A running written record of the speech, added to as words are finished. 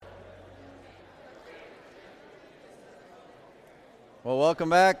Well, welcome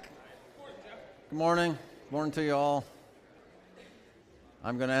back. Good morning. Good morning to you all.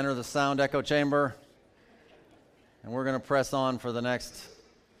 I'm going to enter the sound echo chamber, and we're going to press on for the next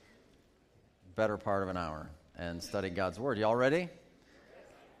better part of an hour and study God's Word. Y'all ready?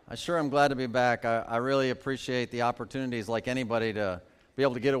 I sure am glad to be back. I really appreciate the opportunities, like anybody, to be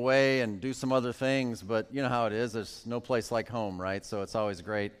able to get away and do some other things, but you know how it is. There's no place like home, right? So it's always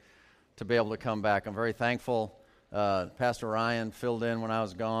great to be able to come back. I'm very thankful. Pastor Ryan filled in when I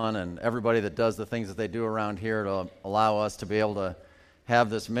was gone, and everybody that does the things that they do around here to allow us to be able to have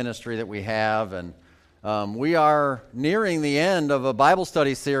this ministry that we have. And we are nearing the end of a Bible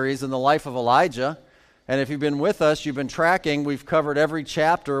study series in the life of Elijah. And if you've been with us, you've been tracking, we've covered every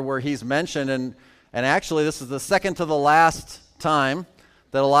chapter where he's mentioned, and actually this is the second to the last time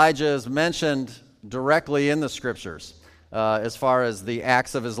that Elijah is mentioned directly in the Scriptures as far as the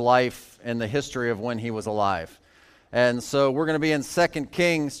acts of his life and the history of when he was alive. And so we're going to be in 2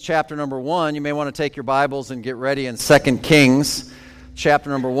 Kings chapter number 1. You may want to take your Bibles and get ready in 2 Kings chapter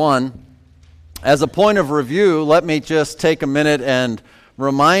number 1. As a point of review, let me just take a minute and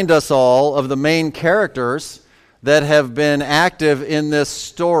remind us all of the main characters that have been active in this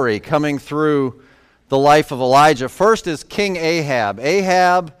story coming through the life of Elijah. First is King Ahab.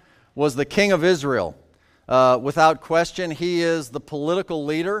 Ahab was the king of Israel. Without question, he is the political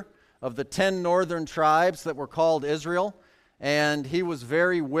leader of the 10 northern tribes that were called Israel, and he was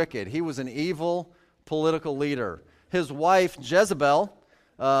very wicked. He was an evil political leader. His wife, Jezebel,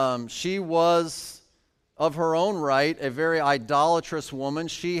 she was, of her own right, a very idolatrous woman.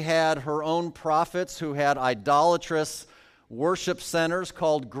 She had her own prophets who had idolatrous worship centers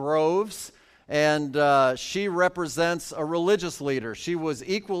called groves, and she represents a religious leader. She was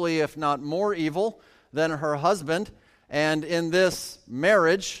equally, if not more evil than her husband. And in this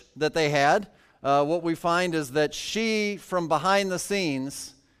marriage that they had, what we find is that she, from behind the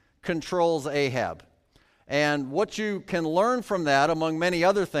scenes, controls Ahab. And what you can learn from that, among many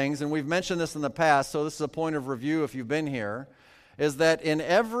other things, and we've mentioned this in the past, so this is a point of review if you've been here, is that in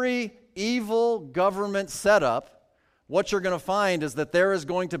every evil government setup, what you're going to find is that there is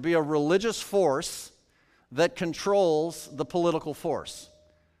going to be a religious force that controls the political force.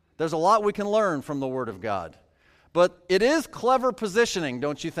 There's a lot we can learn from the Word of God. But it is clever positioning,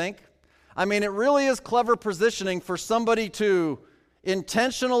 don't you think? I mean, it really is clever positioning for somebody to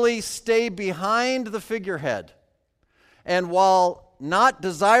intentionally stay behind the figurehead. And while not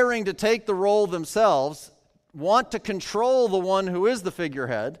desiring to take the role themselves, want to control the one who is the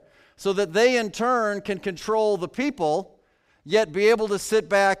figurehead so that they in turn can control the people, yet be able to sit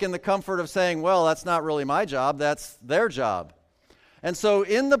back in the comfort of saying, well, that's not really my job, that's their job. And so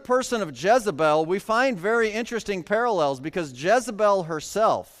in the person of Jezebel, we find very interesting parallels because Jezebel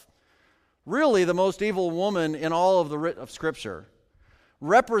herself, really the most evil woman in all of the writ of Scripture,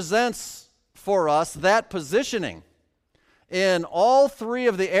 represents for us that positioning in all three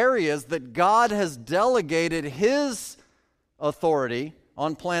of the areas that God has delegated His authority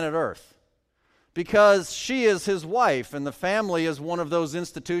on planet Earth. Because she is His wife, and the family is one of those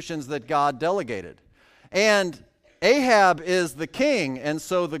institutions that God delegated. And Ahab is the king, and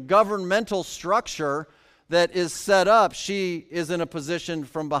so the governmental structure that is set up, she is in a position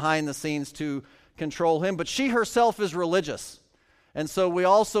from behind the scenes to control him. But she herself is religious. And so we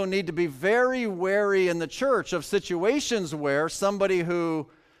also need to be very wary in the church of situations where somebody who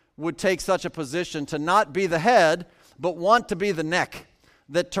would take such a position to not be the head, but want to be the neck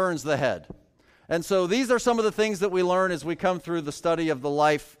that turns the head. And so these are some of the things that we learn as we come through the study of the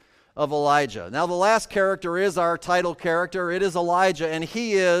life of Elijah. Now, the last character is our title character. It is Elijah, and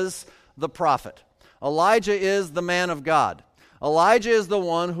he is the prophet. Elijah is the man of God. Elijah is the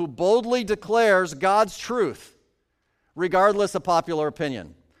one who boldly declares God's truth, regardless of popular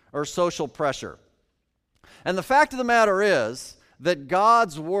opinion or social pressure. And the fact of the matter is that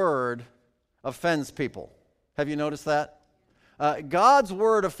God's word offends people. Have you noticed that? God's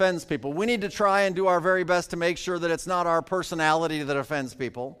word offends people. We need to try and do our very best to make sure that it's not our personality that offends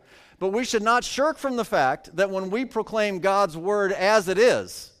people. But we should not shirk from the fact that when we proclaim God's word as it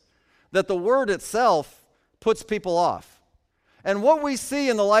is, that the word itself puts people off. And what we see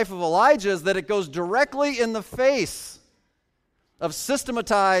in the life of Elijah is that it goes directly in the face of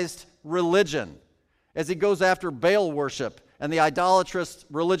systematized religion as he goes after Baal worship and the idolatrous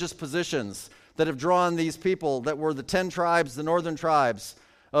religious positions that have drawn these people that were the 10 tribes, the northern tribes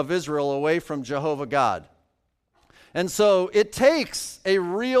of Israel, away from Jehovah God. And so it takes a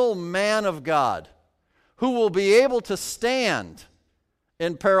real man of God who will be able to stand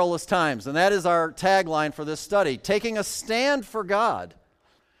in perilous times. And that is our tagline for this study, taking a stand for God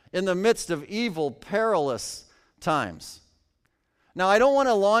in the midst of evil, perilous times. Now, I don't want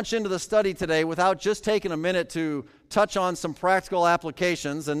to launch into the study today without just taking a minute to touch on some practical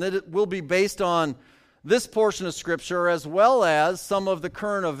applications, and it will be based on this portion of Scripture as well as some of the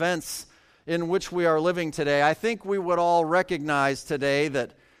current events in which we are living today. I think we would all recognize today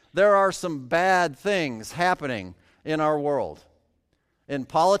that there are some bad things happening in our world, in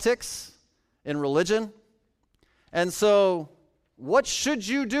politics, in religion. And so, what should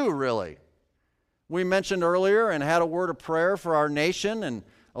you do, really? We mentioned earlier and had a word of prayer for our nation, and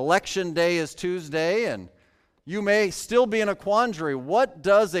election day is Tuesday, and you may still be in a quandary. What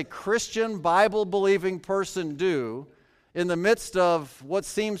does a Christian, Bible-believing person do in the midst of what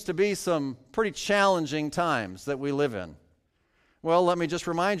seems to be some pretty challenging times that we live in? Well, let me just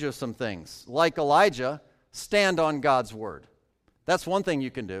remind you of some things. Like Elijah, stand on God's word. That's one thing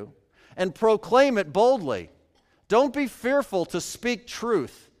you can do. And proclaim it boldly. Don't be fearful to speak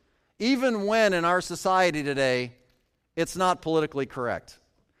truth, even when in our society today it's not politically correct.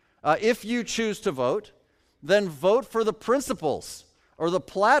 If you choose to vote, then vote for the principles or the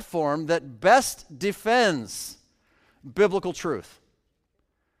platform that best defends biblical truth.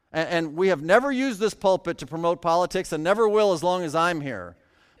 And we have never used this pulpit to promote politics and never will as long as I'm here.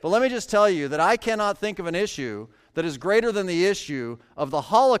 But let me just tell you that I cannot think of an issue that is greater than the issue of the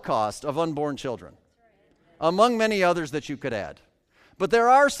Holocaust of unborn children, among many others that you could add. But there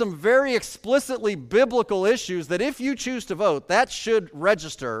are some very explicitly biblical issues that if you choose to vote, that should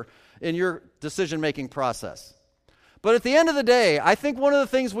register in your decision-making process. But at the end of the day, I think one of the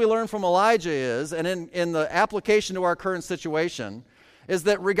things we learn from Elijah is, and in the application to our current situation, is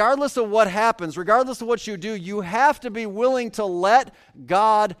that regardless of what happens, regardless of what you do, you have to be willing to let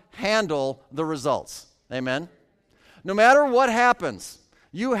God handle the results. Amen? No matter what happens,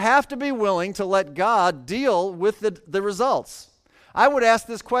 you have to be willing to let God deal with the results. I would ask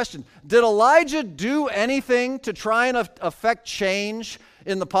this question: did Elijah do anything to try and affect change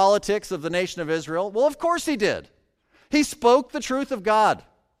in the politics of the nation of Israel? Well, of course he did. He spoke the truth of God.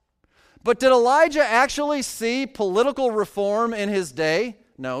 But did Elijah actually see political reform in his day?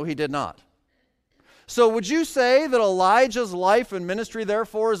 No, he did not. So would you say that Elijah's life and ministry,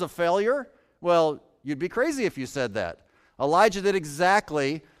 therefore, is a failure? Well, you'd be crazy if you said that. Elijah did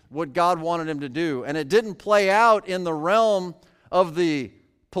exactly what God wanted him to do, and it didn't play out in the realm of the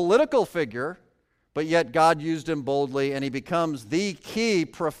political figure, but yet God used him boldly, and he becomes the key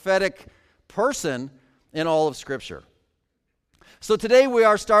prophetic person in all of Scripture. So today we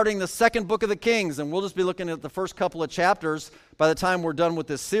are starting the second book of the Kings, and we'll just be looking at the first couple of chapters by the time we're done with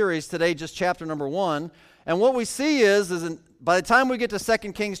this series. Today, just chapter number 1. And what we see is by the time we get to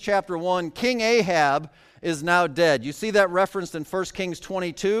 2 Kings chapter 1, King Ahab is now dead. You see that referenced in 1 Kings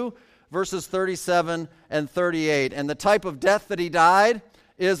 22, verses 37 and 38. And the type of death that he died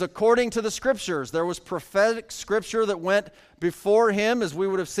is according to the Scriptures. There was prophetic Scripture that went before him, as we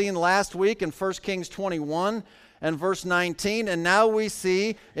would have seen last week in 1 Kings 21 and verse 19. And now we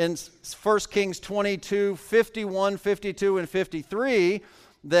see in 1 Kings 22, 51, 52, and 53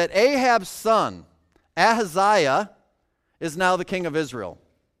 that Ahab's son, Ahaziah, is now the king of Israel.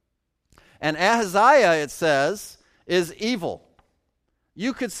 And Ahaziah, it says, is evil.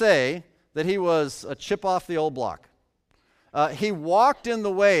 You could say that he was a chip off the old block. He walked in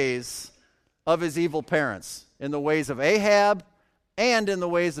the ways of his evil parents, in the ways of Ahab and in the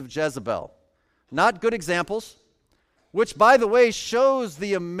ways of Jezebel. Not good examples, which, by the way, shows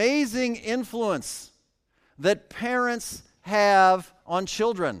the amazing influence that parents have on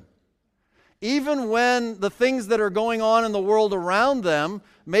children. Even when the things that are going on in the world around them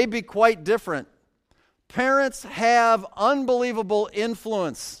may be quite different, parents have unbelievable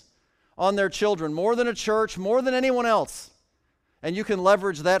influence on their children, more than a church, more than anyone else. And you can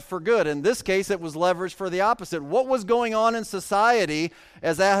leverage that for good. In this case, it was leveraged for the opposite. What was going on in society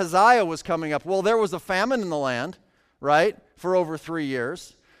as Ahaziah was coming up? Well, there was a famine in the land, right, for over 3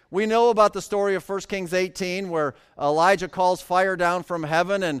 years. We know about the story of 1 Kings 18 where Elijah calls fire down from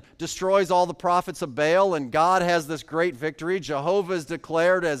heaven and destroys all the prophets of Baal, and God has this great victory. Jehovah is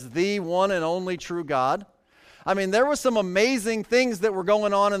declared as the one and only true God. I mean, there were some amazing things that were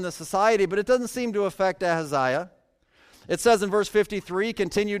going on in the society, but it doesn't seem to affect Ahaziah. It says in verse 53, he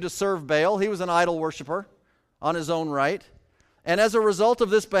continued to serve Baal. He was an idol worshiper on his own right. And as a result of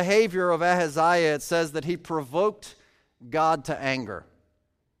this behavior of Ahaziah, it says that he provoked God to anger.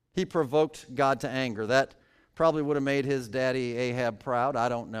 He provoked God to anger. That probably would have made his daddy Ahab proud. I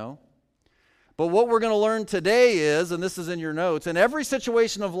don't know. But what we're going to learn today is, and this is in your notes, in every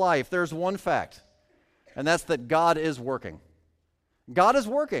situation of life, there's one fact, and that's that God is working. God is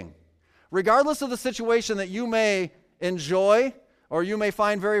working. Regardless of the situation that you may enjoy or you may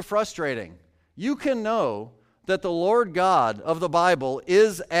find very frustrating, you can know that the Lord God of the Bible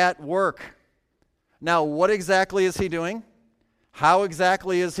is at work. Now, what exactly is he doing? How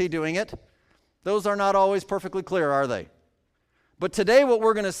exactly is he doing it? Those are not always perfectly clear, are they? But today what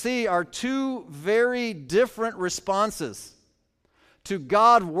we're going to see are two very different responses to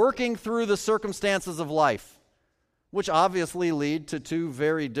God working through the circumstances of life, which obviously lead to two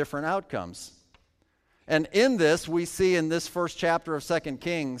very different outcomes. And in this, we see in this first chapter of 2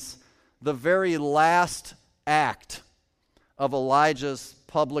 Kings, the very last act of Elijah's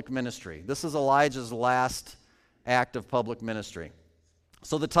public ministry. This is Elijah's last act of public ministry.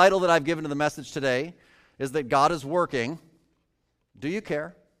 So the title that I've given to the message today is that God is working. Do you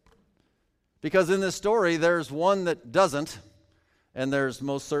care? Because in this story, there's one that doesn't, and there's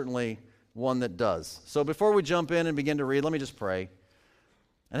most certainly one that does. So before we jump in and begin to read, let me just pray.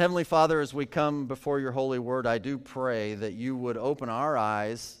 And Heavenly Father, as we come before your holy word, I do pray that you would open our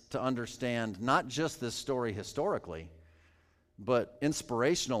eyes to understand not just this story historically, but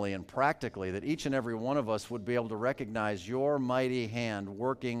inspirationally and practically, that each and every one of us would be able to recognize your mighty hand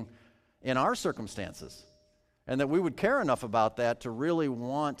working in our circumstances, and that we would care enough about that to really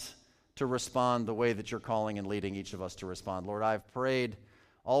want to respond the way that you're calling and leading each of us to respond. Lord, I've prayed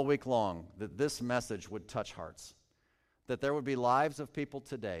all week long that this message would touch hearts, that there would be lives of people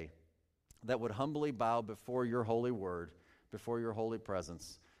today that would humbly bow before your holy word, before your holy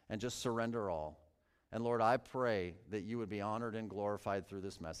presence, and just surrender all. And Lord, I pray that you would be honored and glorified through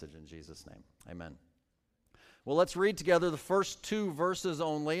this message in Jesus' name. Amen. Well, let's read together the first two verses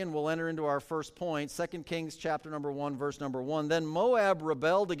only, and we'll enter into our first point. 2 Kings chapter number 1, verse number 1. Then Moab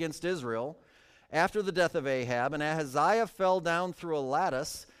rebelled against Israel after the death of Ahab, and Ahaziah fell down through a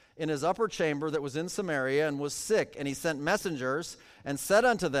lattice in his upper chamber that was in Samaria, and was sick. And he sent messengers and said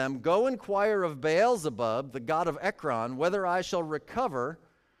unto them, Go inquire of Beelzebub, the god of Ekron, whether I shall recover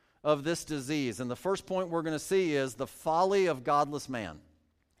of this disease. And the first point we're going to see is the folly of godless man.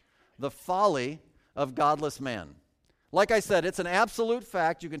 The folly of godless man. Like I said, it's an absolute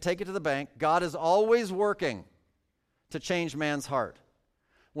fact. You can take it to the bank. God is always working to change man's heart.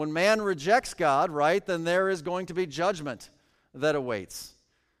 When man rejects God, right, then there is going to be judgment that awaits.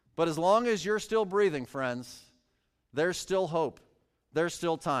 But as long as you're still breathing, friends, there's still hope. There's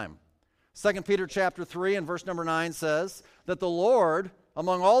still time. 2 Peter chapter 3 and verse number 9 says that the Lord,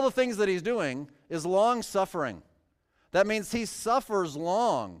 among all the things that he's doing, is long-suffering. That means he suffers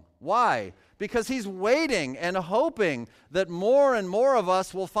long. Why? Because he's waiting and hoping that more and more of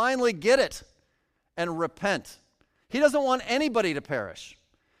us will finally get it and repent. He doesn't want anybody to perish.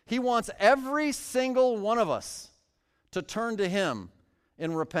 He wants every single one of us to turn to him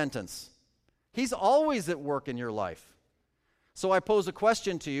in repentance. He's always at work in your life. So I pose a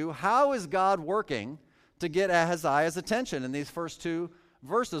question to you. How is God working to get Ahaziah's attention in these first two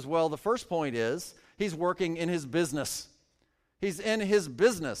verses? Well, the first point is he's working in his business. He's in his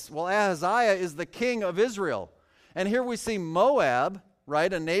business. Well, Ahaziah is the king of Israel. And here we see Moab,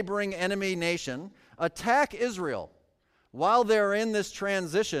 right, a neighboring enemy nation, attack Israel while they're in this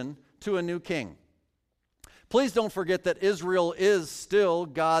transition to a new king. Please don't forget that Israel is still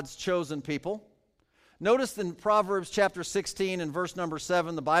God's chosen people. Notice in Proverbs chapter 16 and verse number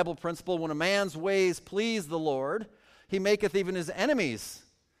 7, the Bible principle, when a man's ways please the Lord, he maketh even his enemies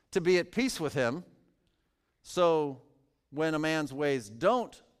to be at peace with him. So when a man's ways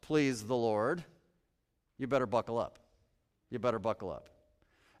don't please the Lord, you better buckle up. You better buckle up.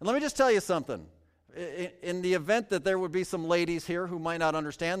 And let me just tell you something. In the event that there would be some ladies here who might not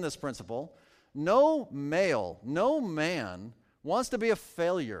understand this principle, no male, no man wants to be a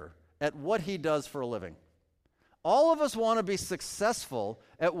failure at what he does for a living. All of us want to be successful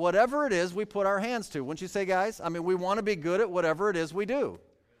at whatever it is we put our hands to. Wouldn't you say, guys? I mean, we want to be good at whatever it is we do.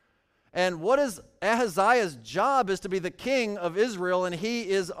 And what is Ahaziah's job is to be the king of Israel, and he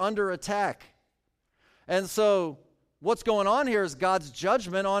is under attack. And so what's going on here is God's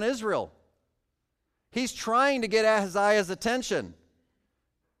judgment on Israel. He's trying to get Ahaziah's attention.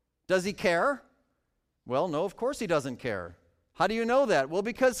 Does he care? Well, no, of course he doesn't care. How do you know that? Well,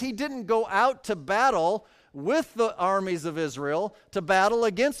 because he didn't go out to battle with the armies of Israel to battle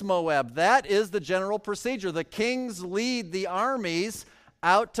against Moab. That is the general procedure. The kings lead the armies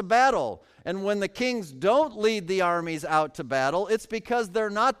out to battle. And when the kings don't lead the armies out to battle, it's because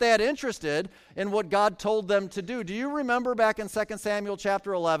they're not that interested in what God told them to do. Do you remember back in 2 Samuel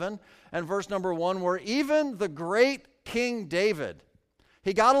chapter 11 and verse number 1, where even the great King David,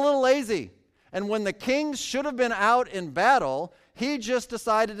 he got a little lazy. And when the kings should have been out in battle, he just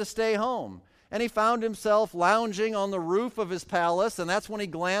decided to stay home. And he found himself lounging on the roof of his palace, and that's when he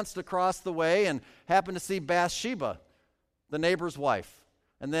glanced across the way and happened to see Bathsheba, the neighbor's wife.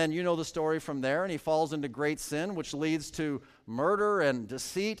 And then you know the story from there, and he falls into great sin, which leads to murder and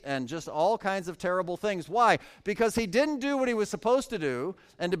deceit and just all kinds of terrible things. Why? Because he didn't do what he was supposed to do,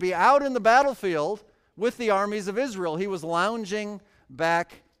 and to be out in the battlefield with the armies of Israel. He was lounging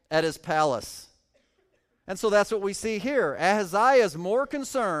back at his palace. And so that's what we see here. Ahaziah is more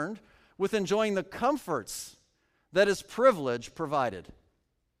concerned with enjoying the comforts that his privilege provided.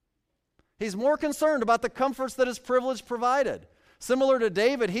 He's more concerned about the comforts that his privilege provided. Similar to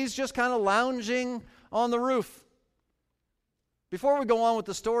David, he's just kind of lounging on the roof. Before we go on with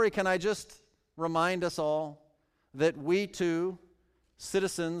the story, can I just remind us all that we too,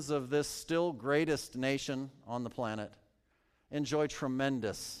 citizens of this still greatest nation on the planet, enjoy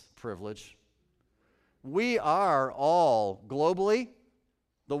tremendous privilege. We are all globally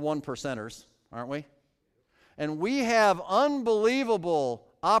the 1%ers, aren't we? And we have unbelievable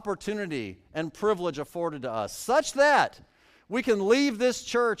opportunity and privilege afforded to us, such that we can leave this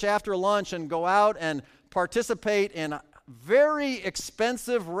church after lunch and go out and participate in very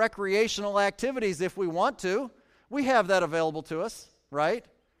expensive recreational activities if we want to. We have that available to us, right?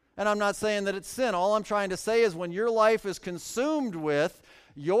 And I'm not saying that it's sin. All I'm trying to say is when your life is consumed with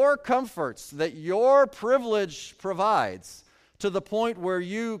your comforts that your privilege provides to the point where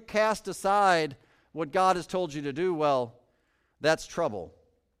you cast aside what God has told you to do, well, that's trouble.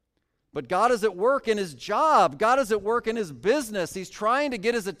 But God is at work in his job. God is at work in his business. He's trying to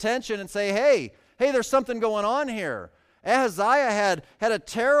get his attention and say, hey, there's something going on here. Ahaziah had a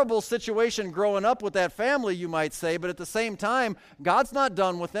terrible situation growing up with that family, you might say, but at the same time, God's not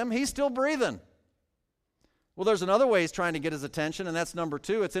done with them. He's still breathing. Well, there's another way he's trying to get his attention, and that's number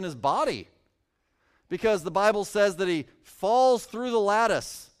 2. It's in his body. Because the Bible says that he falls through the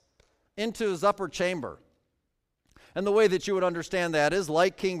lattice into his upper chamber. And the way that you would understand that is,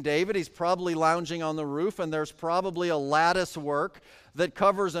 like King David, he's probably lounging on the roof, and there's probably a lattice work that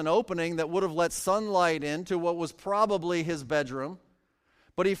covers an opening that would have let sunlight into what was probably his bedroom.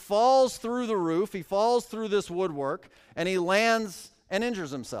 But he falls through the roof, he falls through this woodwork, and he lands and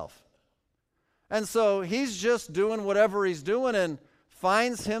injures himself. And so he's just doing whatever he's doing and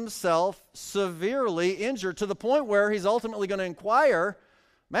finds himself severely injured to the point where he's ultimately going to inquire,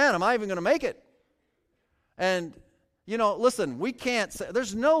 man, am I even going to make it? And listen, we can't say,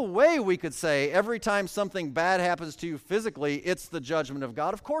 there's no way we could say every time something bad happens to you physically, it's the judgment of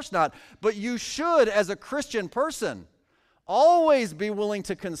God. Of course not. But you should, as a Christian person, always be willing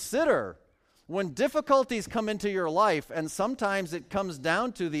to consider when difficulties come into your life, and sometimes it comes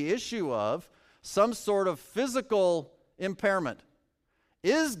down to the issue of some sort of physical impairment.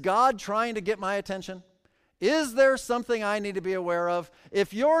 Is God trying to get my attention? Is there something I need to be aware of?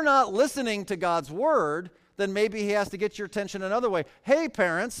 If you're not listening to God's word, then maybe he has to get your attention another way. Hey,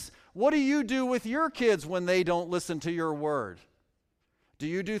 parents, what do you do with your kids when they don't listen to your word? Do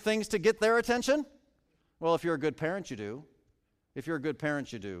you do things to get their attention? Well, if you're a good parent, you do. If you're a good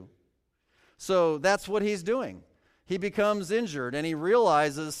parent, you do. So that's what he's doing. He becomes injured, and he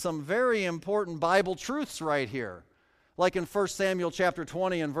realizes some very important Bible truths right here. Like in 1 Samuel chapter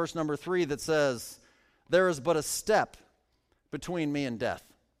 20 and verse number 3 that says, there is but a step between me and death.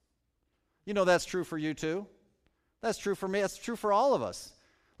 You know that's true for you too. That's true for me. That's true for all of us.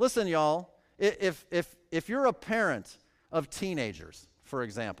 Listen, y'all, if you're a parent of teenagers, for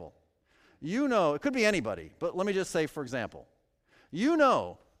example, you know, it could be anybody, but let me just say, for example, you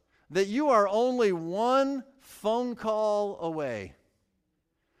know that you are only one phone call away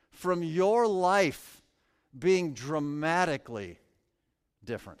from your life being dramatically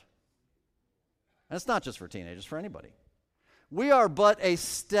different. And it's not just for teenagers, for anybody. We are but a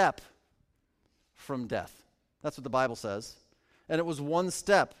step from death. That's what the Bible says. And it was one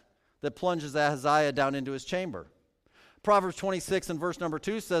step that plunges Ahaziah down into his chamber. Proverbs 26 and verse number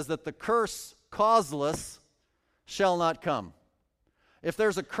 2 says that the curse causeless shall not come. If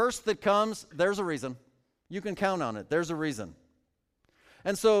there's a curse that comes, there's a reason. You can count on it. There's a reason.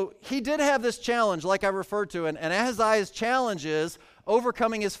 And so he did have this challenge, like I referred to, and Ahaziah's challenge is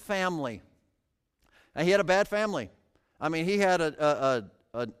overcoming his family. And he had a bad family. I mean, he had a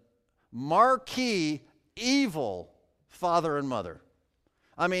marquee evil father and mother.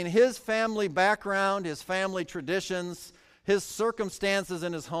 I mean, his family background, his family traditions, his circumstances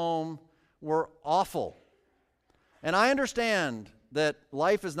in his home were awful. And I understand that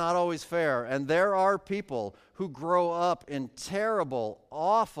life is not always fair, and there are people who grow up in terrible,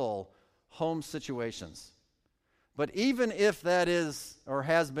 awful home situations. But even if that is or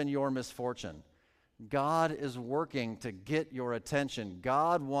has been your misfortune, God is working to get your attention.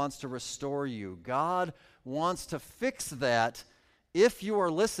 God wants to restore you. God wants to fix that if you are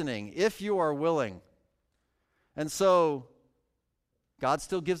listening, if you are willing. And so God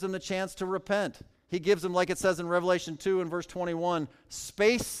still gives them the chance to repent. He gives them, like it says in Revelation 2 and verse 21,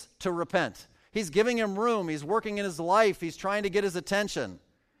 space to repent. He's giving him room. He's working in his life. He's trying to get his attention.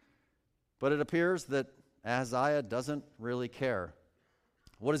 But it appears that Ahaziah doesn't really care.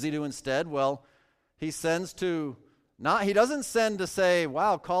 What does he do instead? Well, he doesn't send to say,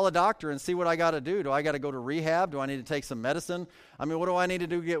 wow, call a doctor and see what I got to do. Do I got to go to rehab? Do I need to take some medicine? I mean, what do I need to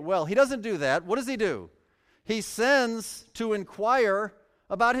do to get well? He doesn't do that. What does he do? He sends to inquire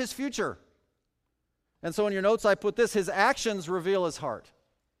about his future. And so in your notes I put this, his actions reveal his heart.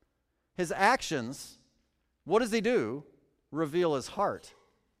 His actions, what does he do? Reveal his heart.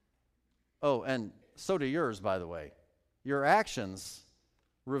 Oh, and so do yours, by the way. Your actions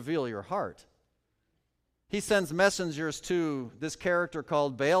reveal your heart. He sends messengers to this character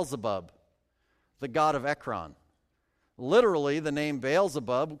called Beelzebub, the god of Ekron. Literally, the name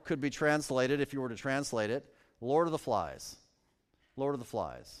Beelzebub could be translated, if you were to translate it, Lord of the Flies. Lord of the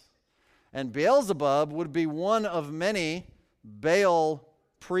Flies. And Beelzebub would be one of many Baal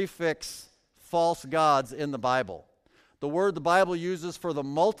prefix false gods in the Bible. The word the Bible uses for the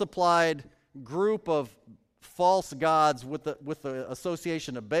multiplied group of false gods with the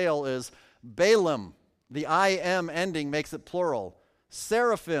association of Baal is Balaam. The I-M ending makes it plural.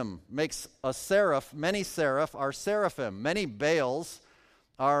 Seraphim makes a seraph. Many seraph are seraphim. Many Baals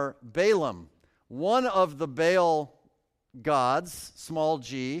are Balaam. One of the Baal gods, small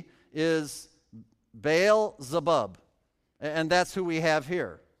g, is Baal-zebub. And that's who we have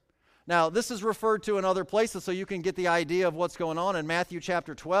here. Now, this is referred to in other places so you can get the idea of what's going on. In Matthew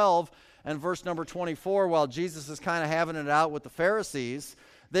chapter 12 and verse number 24, while Jesus is kind of having it out with the Pharisees,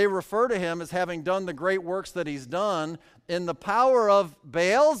 they refer to him as having done the great works that he's done in the power of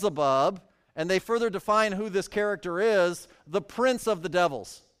Beelzebub, and they further define who this character is, the prince of the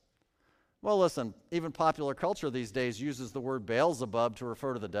devils. Well, listen, even popular culture these days uses the word Beelzebub to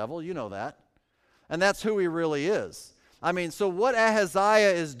refer to the devil. You know that. And that's who he really is. I mean, so what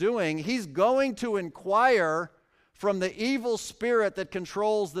Ahaziah is doing, he's going to inquire from the evil spirit that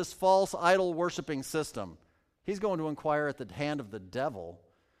controls this false idol-worshiping system. He's going to inquire at the hand of the devil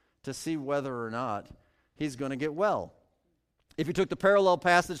to see whether or not he's going to get well. If you took the parallel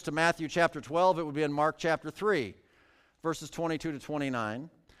passage to Matthew chapter 12, it would be in Mark chapter 3, verses 22 to 29,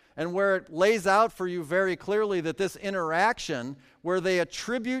 and where it lays out for you very clearly that this interaction where they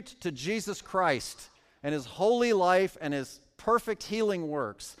attribute to Jesus Christ and his holy life and his perfect healing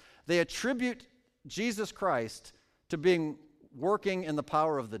works, they attribute Jesus Christ to being working in the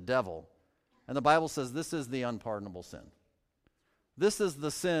power of the devil. And the Bible says this is the unpardonable sin. This is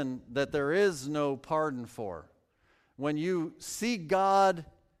the sin that there is no pardon for. When you see God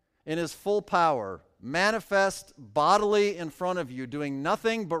in his full power manifest bodily in front of you, doing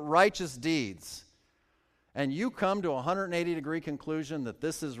nothing but righteous deeds, and you come to a 180-degree conclusion that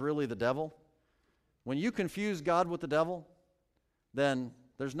this is really the devil, when you confuse God with the devil, then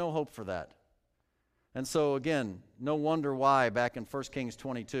there's no hope for that. And so again, no wonder why back in 1 Kings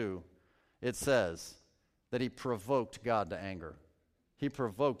 22, it says that he provoked God to anger. He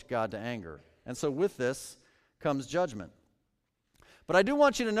provoked God to anger. And so with this comes judgment. But I do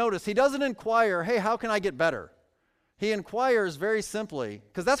want you to notice, he doesn't inquire, hey, how can I get better? He inquires very simply,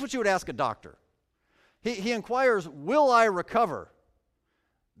 because that's what you would ask a doctor. He inquires, will I recover?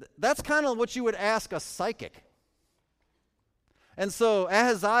 That's kind of what you would ask a psychic. And so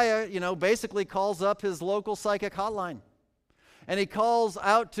Ahaziah, basically calls up his local psychic hotline. And he calls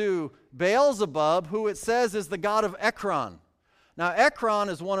out to Beelzebub, who it says is the god of Ekron. Now, Ekron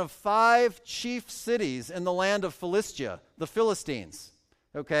is one of 5 chief cities in the land of Philistia, the Philistines.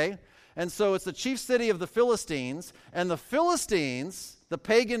 Okay? And so it's the chief city of the Philistines, and the Philistines, the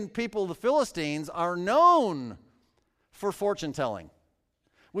pagan people of the Philistines, are known for fortune telling.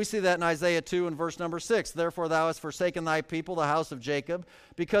 We see that in Isaiah 2 and verse number 6. Therefore thou hast forsaken thy people, the house of Jacob,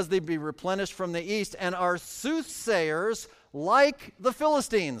 because they be replenished from the east, and are soothsayers like the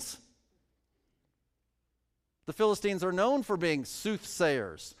Philistines. The Philistines are known for being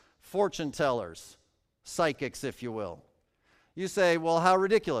soothsayers, fortune tellers, psychics, if you will. You say, well, how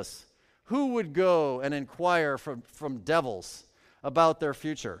ridiculous. Who would go and inquire from devils about their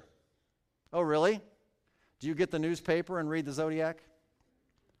future? Oh, really? Do you get the newspaper and read the Zodiac?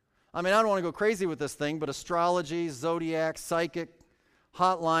 I mean, I don't want to go crazy with this thing, but astrology, Zodiac, psychic,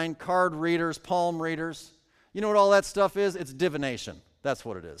 hotline, card readers, palm readers, you know what all that stuff is? It's divination. That's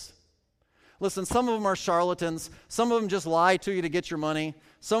what it is. Listen, some of them are charlatans. Some of them just lie to you to get your money.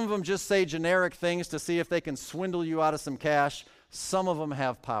 Some of them just say generic things to see if they can swindle you out of some cash. Some of them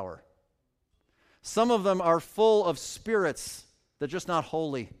have power. Some of them are full of spirits. They're just not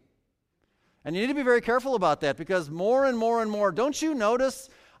holy. And you need to be very careful about that, because more and more and more, don't you notice,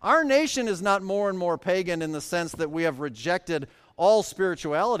 our nation is not more and more pagan in the sense that we have rejected all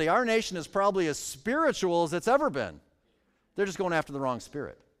spirituality. Our nation is probably as spiritual as it's ever been. They're just going after the wrong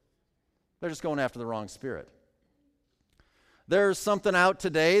spirit. They're just going after the wrong spirit. There's something out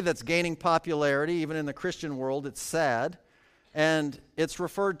today that's gaining popularity, even in the Christian world. It's sad. And it's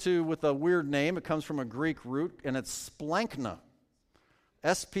referred to with a weird name. It comes from a Greek root, and it's splankna.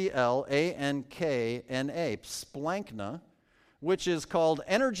 S-P-L-A-N-K-N-A. Splankna, which is called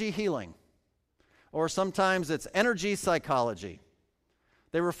energy healing. Or sometimes it's energy psychology.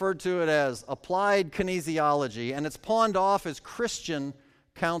 They referred to it as applied kinesiology, and it's pawned off as Christian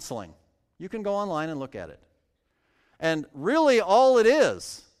counseling. You can go online and look at it. And really all it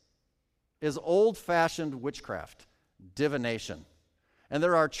is old-fashioned witchcraft, divination. And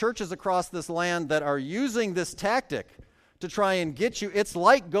there are churches across this land that are using this tactic to try and get you. It's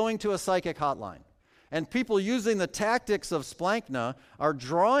like going to a psychic hotline. And people using the tactics of splankna are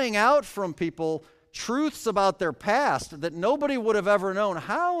drawing out from people truths about their past that nobody would have ever known.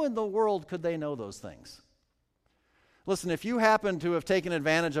 How in the world could they know those things? Listen, if you happen to have taken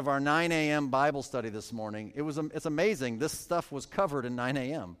advantage of our 9 a.m. Bible study this morning, it's amazing. This stuff was covered in 9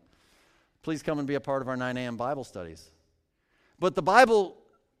 a.m. Please come and be a part of our 9 a.m. Bible studies. But the Bible,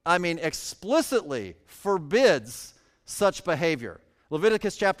 explicitly forbids such behavior.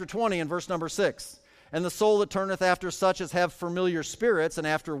 Leviticus chapter 20 and verse number 6. And the soul that turneth after such as have familiar spirits and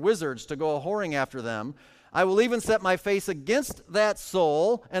after wizards to go a-whoring after them, I will even set my face against that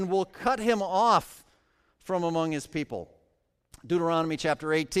soul and will cut him off from among his people. Deuteronomy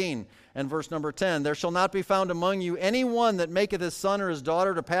chapter 18 and verse number 10. There shall not be found among you any one that maketh his son or his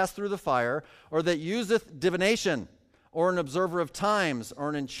daughter to pass through the fire, or that useth divination, or an observer of times, or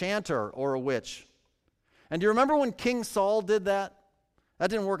an enchanter, or a witch. And do you remember when King Saul did that? That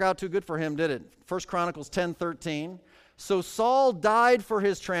didn't work out too good for him, did it? 1 Chronicles 10:13. So Saul died for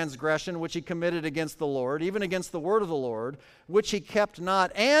his transgression, which he committed against the Lord, even against the word of the Lord, which he kept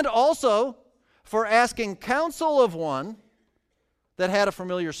not, and also for asking counsel of one that had a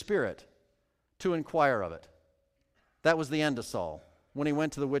familiar spirit to inquire of it. That was the end of Saul when he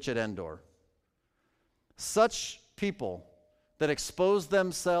went to the witch at Endor. Such people that expose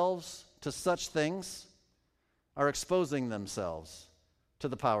themselves to such things are exposing themselves to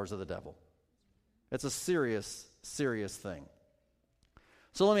the powers of the devil. It's a serious, serious thing.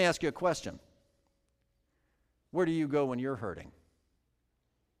 So let me ask you a question. Where do you go when you're hurting?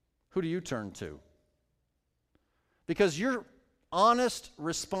 Who do you turn to? Because your honest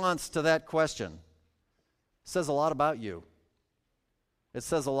response to that question says a lot about you. It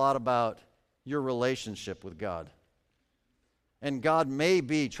says a lot about your relationship with God. And God may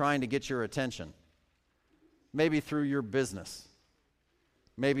be trying to get your attention, maybe through your business,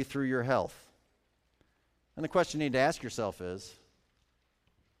 maybe through your health. And the question you need to ask yourself is,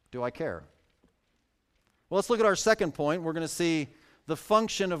 do I care? Well, let's look at our second point. We're going to see the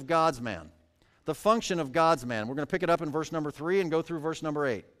function of God's man. The function of God's man. We're going to pick it up in verse number 3 and go through verse number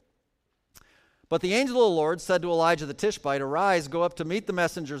 8. But the angel of the Lord said to Elijah the Tishbite, Arise, go up to meet the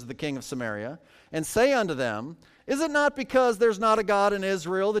messengers of the king of Samaria, and say unto them, Is it not because there's not a God in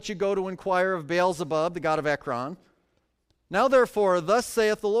Israel that you go to inquire of Beelzebub, the god of Ekron? Now therefore, thus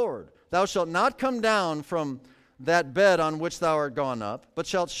saith the Lord, Thou shalt not come down from that bed on which thou art gone up, but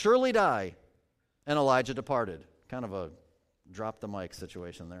shalt surely die. And Elijah departed. Kind of a drop the mic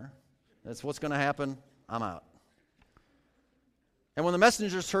situation there. That's what's going to happen. I'm out. And when the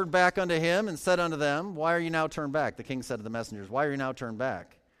messengers turned back unto him and said unto them, Why are you now turned back? The king said to the messengers, Why are you now turned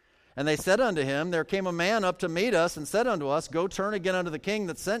back? And they said unto him, There came a man up to meet us and said unto us, Go turn again unto the king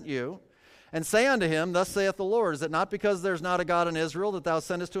that sent you, and say unto him, Thus saith the Lord, Is it not because there is not a God in Israel that thou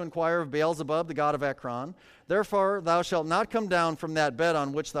sendest to inquire of Beelzebub, the god of Ekron? Therefore thou shalt not come down from that bed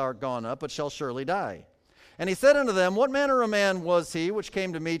on which thou art gone up, but shalt surely die. And he said unto them, What manner of man was he which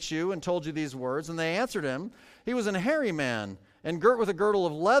came to meet you and told you these words? And they answered him, He was an hairy man, and girt with a girdle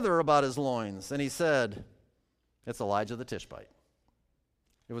of leather about his loins. And he said, It's Elijah the Tishbite.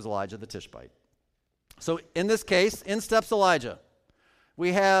 It was Elijah the Tishbite. So in this case, in steps Elijah.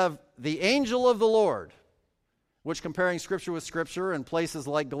 We have the angel of the Lord, which, comparing Scripture with Scripture in places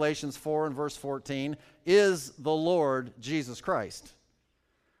like Galatians 4 and verse 14, is the Lord Jesus Christ,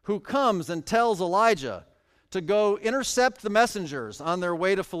 who comes and tells Elijah to go intercept the messengers on their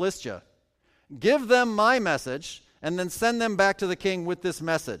way to Philistia, give them my message, and then send them back to the king with this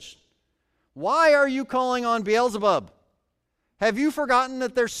message. Why are you calling on Beelzebub? Have you forgotten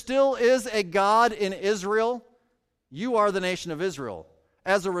that there still is a God in Israel? You are the nation of Israel.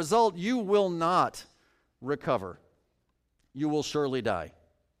 As a result, you will not recover. You will surely die.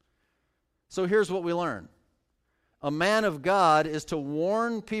 So here's what we learn. A man of God is to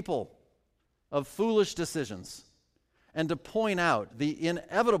warn people of foolish decisions and to point out the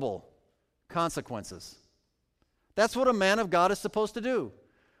inevitable consequences. That's what a man of God is supposed to do.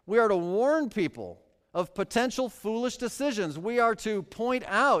 We are to warn people of potential foolish decisions. We are to point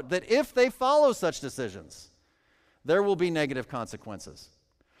out that if they follow such decisions, there will be negative consequences.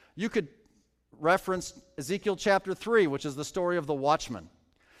 You could reference Ezekiel chapter 3, which is the story of the watchman.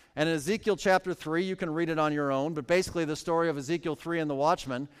 And in Ezekiel chapter 3, you can read it on your own, but basically the story of Ezekiel 3 and the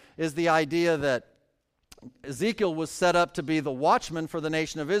watchman is the idea that Ezekiel was set up to be the watchman for the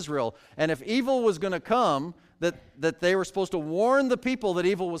nation of Israel. And if evil was going to come, that they were supposed to warn the people that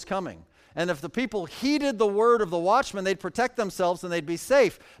evil was coming. And if the people heeded the word of the watchman, they'd protect themselves and they'd be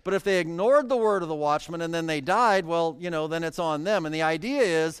safe. But if they ignored the word of the watchman and then they died, well, then it's on them. And the idea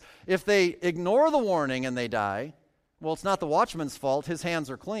is, if they ignore the warning and they die, well, it's not the watchman's fault. His hands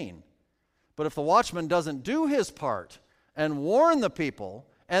are clean. But if the watchman doesn't do his part and warn the people,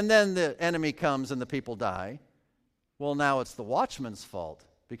 and then the enemy comes and the people die, well, now it's the watchman's fault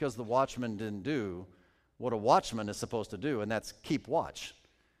because the watchman didn't do what a watchman is supposed to do, and that's keep watch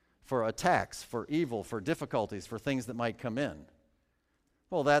for attacks, for evil, for difficulties, for things that might come in.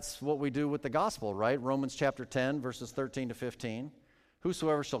 Well, that's what we do with the gospel, right? Romans chapter 10, verses 13 to 15.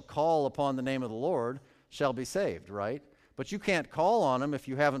 Whosoever shall call upon the name of the Lord shall be saved, right? But you can't call on him if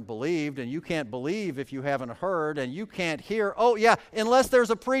you haven't believed, and you can't believe if you haven't heard, and you can't hear, unless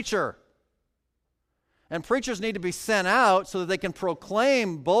there's a preacher. And preachers need to be sent out so that they can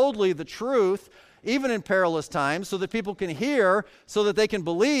proclaim boldly the truth, even in perilous times, so that people can hear, so that they can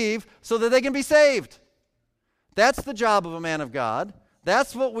believe, so that they can be saved. That's the job of a man of God.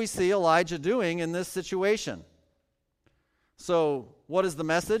 That's what we see Elijah doing in this situation. So, what is the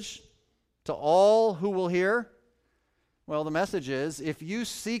message to all who will hear? Well, the message is, if you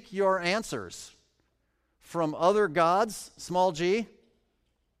seek your answers from other gods, small g,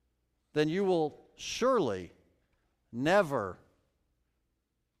 then you will surely never,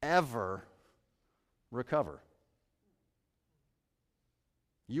 ever recover.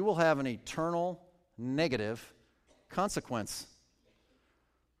 You will have an eternal negative consequence.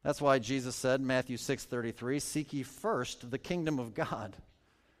 That's why Jesus said in Matthew 6:33, seek ye first the kingdom of God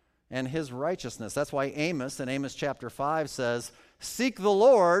and his righteousness. That's why Amos, in Amos chapter 5, says, seek the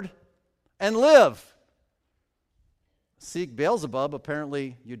Lord and live. Seek Beelzebub,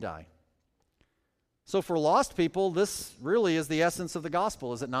 apparently you die. So for lost people, this really is the essence of the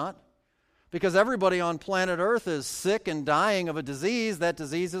gospel, is it not? Because everybody on planet Earth is sick and dying of a disease. That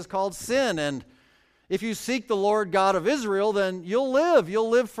disease is called sin. And if you seek the Lord God of Israel, then you'll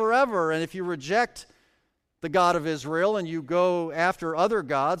live forever. And if you reject the God of Israel and you go after other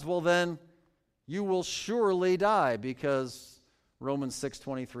gods, well then you will surely die, because Romans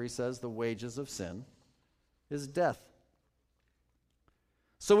 6:23 says the wages of sin is death.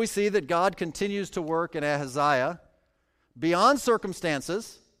 So we see that God continues to work in Ahaziah beyond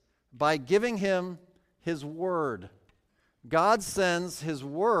circumstances by giving him his word. God sends his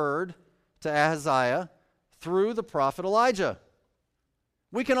word to Ahaziah through the prophet Elijah.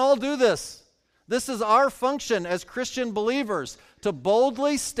 We can all do this. This is our function as Christian believers, to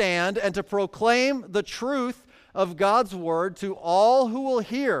boldly stand and to proclaim the truth of God's word to all who will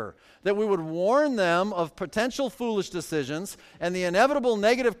hear, that we would warn them of potential foolish decisions and the inevitable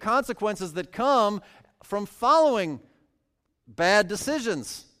negative consequences that come from following bad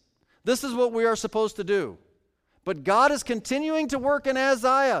decisions. This is what we are supposed to do. But God is continuing to work in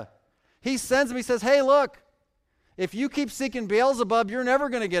Ahaziah. He sends him, he says, hey, look, if you keep seeking Beelzebub, you're never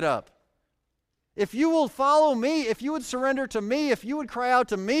going to get up. If you will follow me, if you would surrender to me, if you would cry out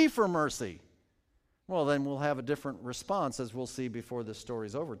to me for mercy, well, then we'll have a different response, as we'll see before this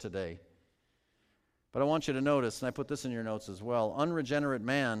story's over today. But I want you to notice, and I put this in your notes as well, unregenerate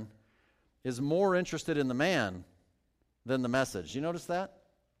man is more interested in the man than the message. You notice that?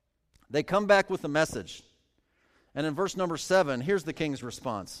 They come back with the message. And in verse number 7, here's the king's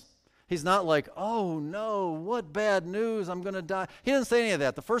response. He's not like, oh no, what bad news, I'm going to die. He doesn't say any of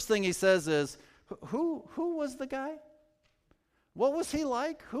that. The first thing he says is, who was the guy? What was he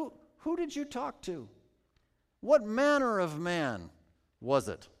like? Who did you talk to? What manner of man was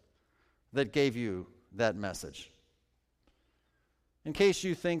it that gave you that message? In case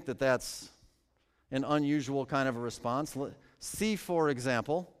you think that that's an unusual kind of a response, see, for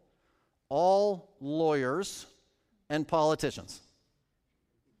example, all lawyers and politicians.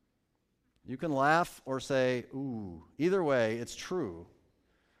 You can laugh or say, ooh. Either way, it's true.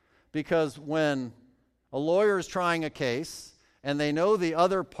 Because when a lawyer is trying a case and they know the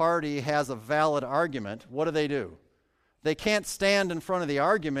other party has a valid argument, what do? They can't stand in front of the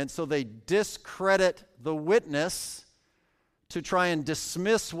argument, so they discredit the witness to try and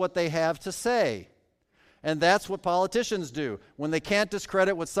dismiss what they have to say. And that's what politicians do. When they can't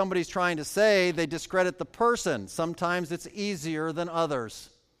discredit what somebody's trying to say, they discredit the person. Sometimes it's easier than others.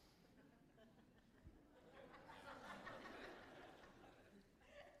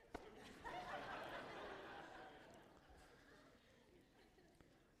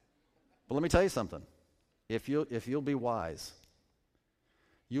 But let me tell you something. If you'll be wise,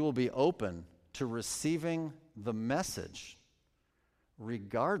 you will be open to receiving the message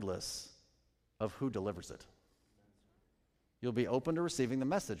regardless of who delivers it. You'll be open to receiving the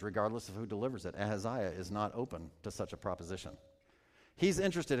message regardless of who delivers it. Ahaziah is not open to such a proposition. He's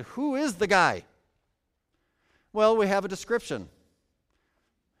interested. Who is the guy? Well, we have a description.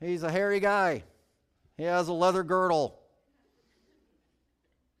 He's a hairy guy. He has a leather girdle.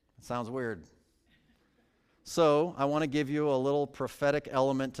 It sounds weird. So I want to give you a little prophetic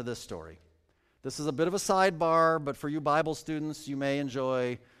element to this story. This is a bit of a sidebar, but for you Bible students, you may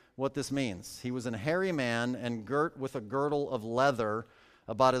enjoy what this means. He was a hairy man and girt with a girdle of leather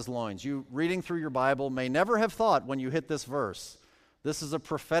about his loins. You reading through your Bible may never have thought when you hit this verse, this is a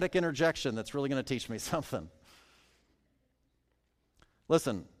prophetic interjection that's really going to teach me something.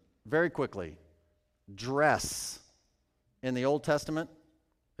 Listen, very quickly, dress in the Old Testament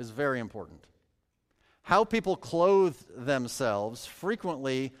is very important. How people clothed themselves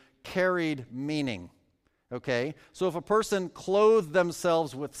frequently carried meaning. Okay? So if a person clothed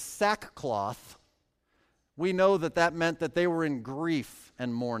themselves with sackcloth, we know that meant that they were in grief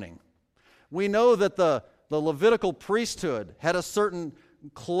and mourning. We know that the Levitical priesthood had a certain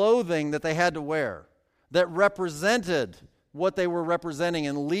clothing that they had to wear that represented what they were representing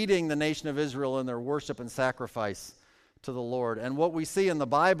in leading the nation of Israel in their worship and sacrifice to the Lord. And what we see in the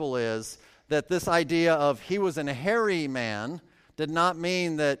Bible is that this idea of he was a hairy man did not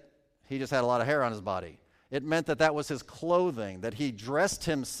mean that he just had a lot of hair on his body. It meant that was his clothing, that he dressed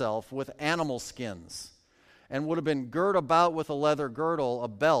himself with animal skins and would have been girt about with a leather girdle, a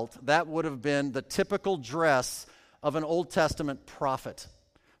belt. That would have been the typical dress of an Old Testament prophet.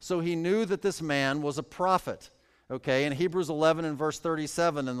 So he knew that this man was a prophet. Okay, in Hebrews 11 and verse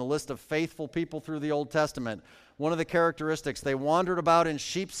 37, in the list of faithful people through the Old Testament, one of the characteristics, they wandered about in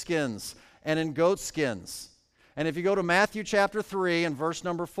sheepskins and in goatskins. And if you go to Matthew chapter 3 and verse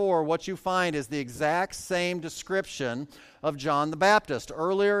number 4, what you find is the exact same description of John the Baptist.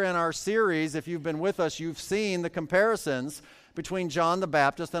 Earlier in our series, if you've been with us, you've seen the comparisons between John the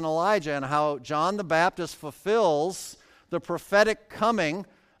Baptist and Elijah and how John the Baptist fulfills the prophetic coming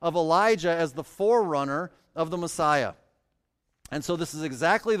of Elijah as the forerunner of the Messiah. And so this is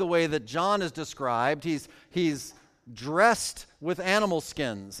exactly the way that John is described. He's dressed with animal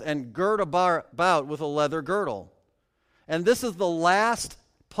skins and girt about with a leather girdle. And this is the last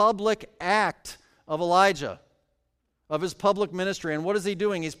public act of Elijah, of his public ministry. And what is he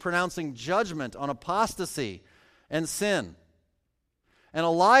doing? He's pronouncing judgment on apostasy and sin. And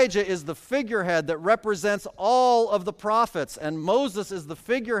Elijah is the figurehead that represents all of the prophets, and Moses is the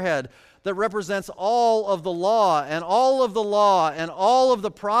figurehead that represents all of the law, and all of the law and all of the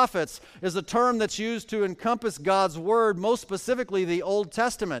prophets is a term that's used to encompass God's word, most specifically the Old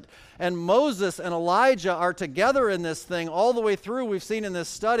Testament. And Moses and Elijah are together in this thing all the way through. We've seen in this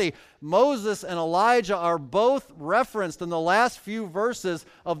study, Moses and Elijah are both referenced in the last few verses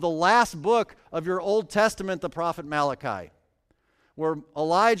of the last book of your Old Testament, the prophet Malachi, where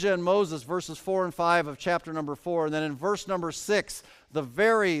Elijah and Moses, verses 4 and 5 of chapter number 4, and then in verse number 6, the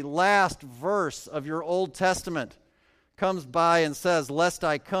very last verse of your Old Testament comes by and says, "Lest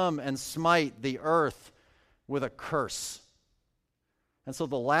I come and smite the earth with a curse." And so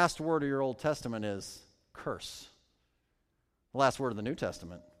the last word of your Old Testament is curse. The last word of the New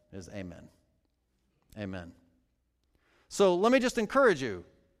Testament is amen. Amen. So let me just encourage you,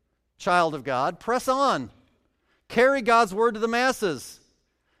 child of God, press on. Carry God's word to the masses.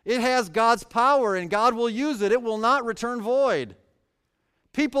 It has God's power and God will use it. It will not return void.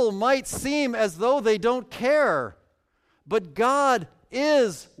 People might seem as though they don't care, but God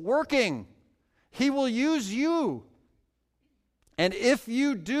is working. He will use you. And if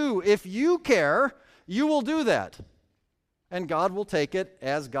you care, you will do that. And God will take it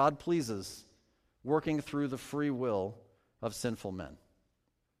as God pleases, working through the free will of sinful men.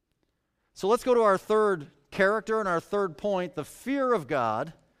 So let's go to our third character and our third point, the fear of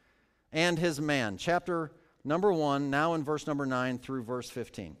God and his man. Chapter number 1, now in verse number 9 through verse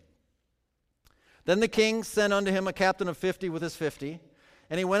 15. Then the king sent unto him a captain of 50 with his 50,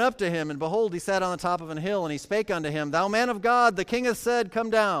 and he went up to him, and behold, he sat on the top of an hill, and he spake unto him, Thou man of God, the king hath said, Come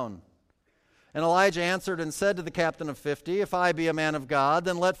down. And Elijah answered and said to the captain of 50, If I be a man of God,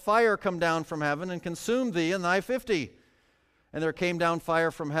 then let fire come down from heaven and consume thee and thy 50. And there came down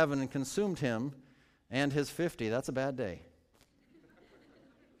fire from heaven and consumed him and his 50. That's a bad day.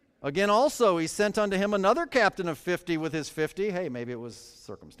 Again also he sent unto him another captain of 50 with his 50. Hey, maybe it was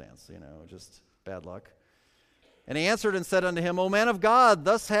circumstance, just bad luck. And he answered and said unto him, O man of God,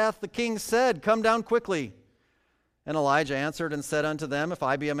 thus hath the king said, Come down quickly. And Elijah answered and said unto them, If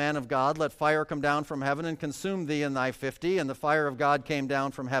I be a man of God, let fire come down from heaven and consume thee and thy 50. And the fire of God came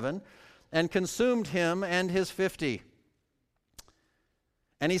down from heaven and consumed him and his 50.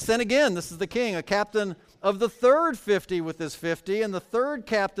 And he sent again, this is the king, a captain of the third 50 with his 50. And the third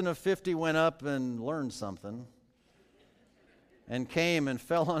captain of 50 went up and learned something, and came and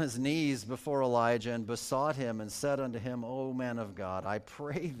fell on his knees before Elijah and besought him and said unto him, O man of God, I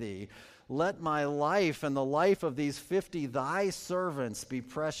pray thee, let my life and the life of these 50 thy servants be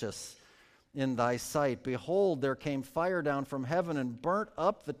precious in thy sight. Behold, there came fire down from heaven and burnt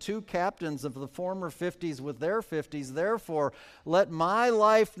up the two captains of the former 50s with their 50s. Therefore, let my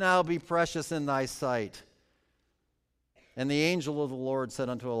life now be precious in thy sight. And the angel of the Lord said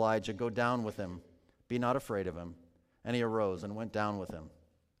unto Elijah, Go down with him, be not afraid of him. And he arose and went down with him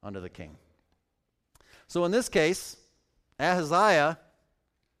unto the king. So in this case, Ahaziah,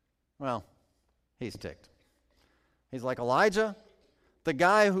 well, he's ticked. He's like, Elijah, the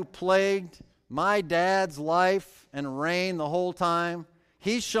guy who plagued my dad's life and reign the whole time,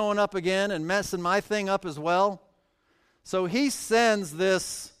 he's showing up again and messing my thing up as well. So he sends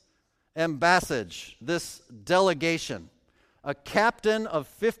this embassage, this delegation, a captain of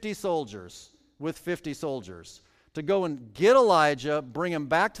 50 soldiers with 50 soldiers, to go and get Elijah, bring him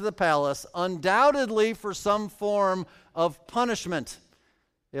back to the palace, undoubtedly for some form of punishment,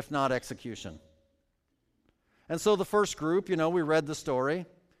 if not execution. And so the first group, we read the story.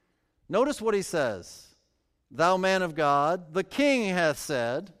 Notice what he says. Thou man of God, the king hath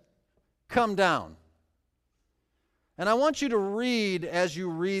said, Come down. And I want you to read, as you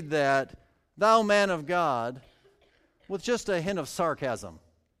read that, thou man of God, with just a hint of sarcasm.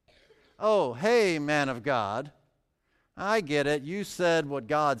 Oh, hey, man of God, I get it. You said what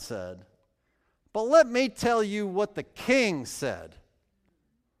God said. But let me tell you what the king said.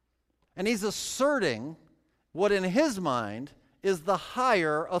 And he's asserting what in his mind is the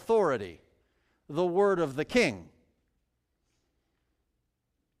higher authority, the word of the king.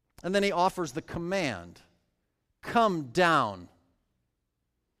 And then he offers the command, come down.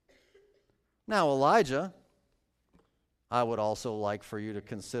 Now, Elijah, I would also like for you to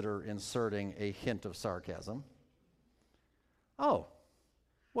consider inserting a hint of sarcasm. Oh,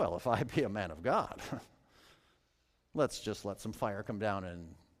 well, if I be a man of God, let's just let some fire come down and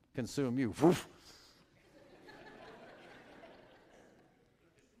consume you. Woof.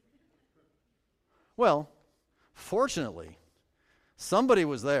 Well, fortunately, somebody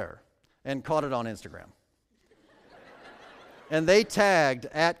was there and caught it on Instagram. And they tagged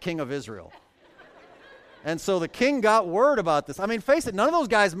 @King of Israel. And so the king got word about this. I mean, face it, none of those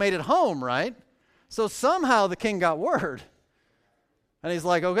guys made it home, right? So somehow the king got word. And he's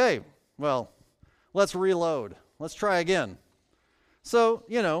like, okay, well, let's reload. Let's try again. So,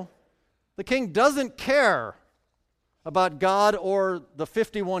 the king doesn't care about God or the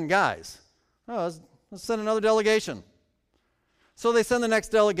 51 guys. Oh, let's send another delegation. So they send the next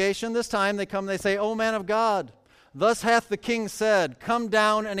delegation. This time they come and they say, O man of God, thus hath the king said, come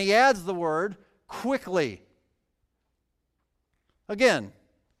down, and he adds the word, quickly. Again,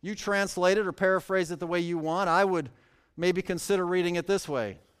 you translate it or paraphrase it the way you want. I would maybe consider reading it this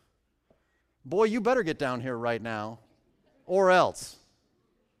way. Boy, you better get down here right now, or else.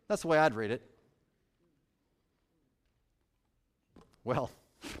 That's the way I'd read it. Well,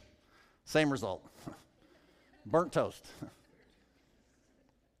 same result. Burnt toast.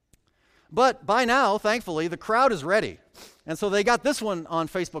 But by now, thankfully, the crowd is ready. And so they got this one on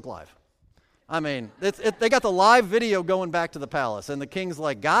Facebook Live. I mean, they got the live video going back to the palace, and the king's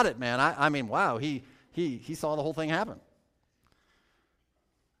like, got it, man. I mean, wow, he saw the whole thing happen.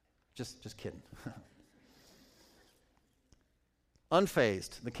 Just kidding.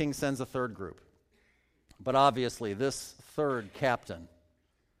 Unfazed, the king sends a third group. But obviously, this third captain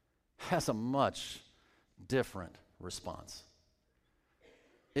has a much different response.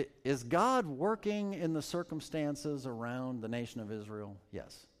 Is God working in the circumstances around the nation of Israel?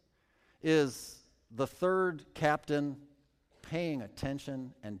 Yes. Is the third captain paying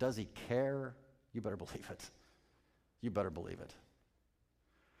attention, and does he care? You better believe it. You better believe it.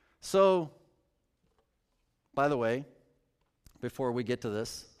 So, by the way, before we get to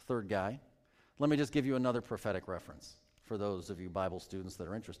this third guy, let me just give you another prophetic reference for those of you Bible students that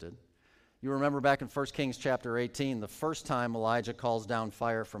are interested. You remember back in 1 Kings chapter 18, the first time Elijah calls down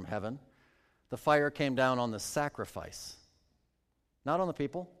fire from heaven, the fire came down on the sacrifice, not on the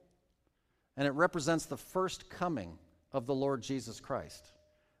people. And it represents the first coming of the Lord Jesus Christ,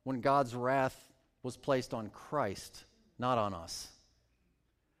 when God's wrath was placed on Christ, not on us.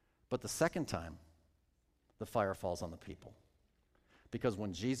 But the second time, the fire falls on the people. Because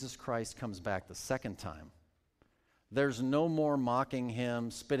when Jesus Christ comes back the second time, there's no more mocking him,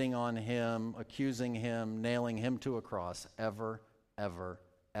 spitting on him, accusing him, nailing him to a cross ever, ever,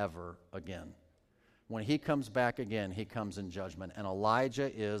 ever again. When he comes back again, he comes in judgment. And Elijah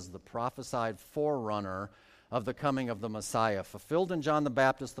is the prophesied forerunner of the coming of the Messiah, fulfilled in John the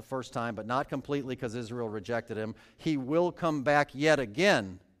Baptist the first time, but not completely because Israel rejected him. He will come back yet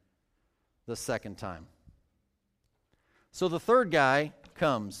again the second time. So the third guy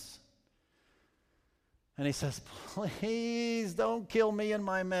comes, and he says, please don't kill me and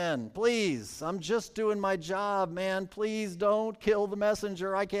my men. Please, I'm just doing my job, man. Please don't kill the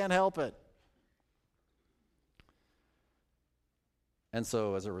messenger. I can't help it. And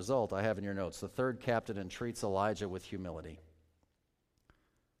so, as a result, I have in your notes, the third captain entreats Elijah with humility,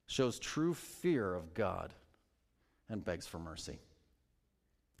 shows true fear of God, and begs for mercy.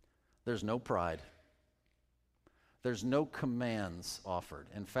 There's no pride. There's no commands offered.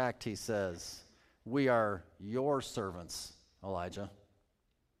 In fact, he says, we are your servants, Elijah.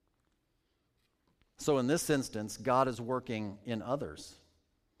 So in this instance, God is working in others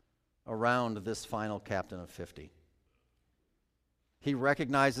around this final captain of 50. He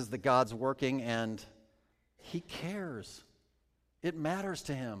recognizes that God's working and he cares. It matters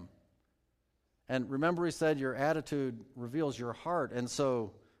to him. And remember, he said your attitude reveals your heart, and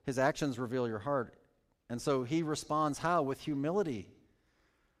so his actions reveal your heart. And so he responds how? With humility.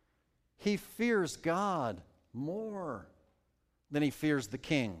 He fears God more than he fears the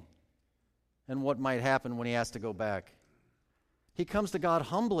king and what might happen when he has to go back. He comes to God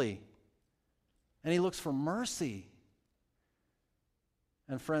humbly, and he looks for mercy.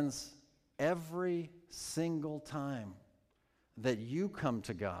 And friends, every single time that you come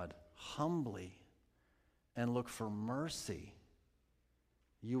to God humbly and look for mercy,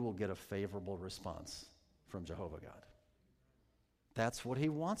 you will get a favorable response from Jehovah God. That's what he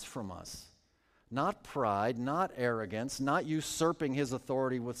wants from us. Not pride, not arrogance, not usurping his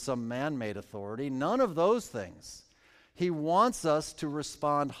authority with some man-made authority. None of those things. He wants us to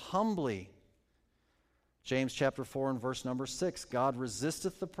respond humbly. James chapter 4 and verse number 6, God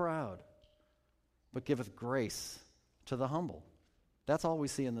resisteth the proud, but giveth grace to the humble. That's all we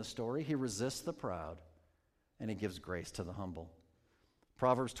see in this story. He resists the proud, and he gives grace to the humble.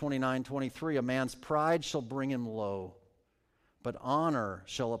 Proverbs 29:23, a man's pride shall bring him low, but honor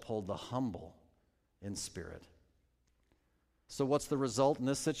shall uphold the humble in spirit. So what's the result in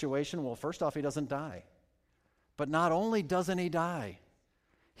this situation? Well, first off, he doesn't die. But not only doesn't he die,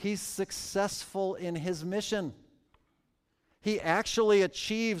 he's successful in his mission. He actually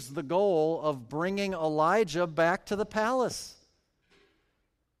achieves the goal of bringing Elijah back to the palace.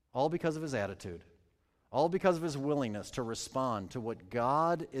 All because of his attitude. All because of his willingness to respond to what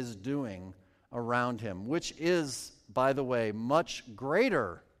God is doing around him, which is, by the way, much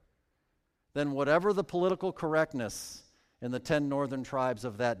greater than whatever the political correctness in the 10 northern tribes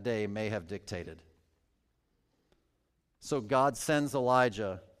of that day may have dictated. So God sends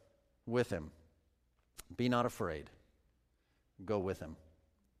Elijah with him. Be not afraid. Go with him.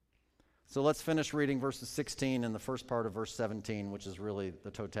 So let's finish reading verses 16 and the first part of verse 17, which is really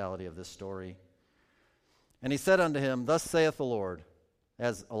the totality of this story. And he said unto him, Thus saith the Lord,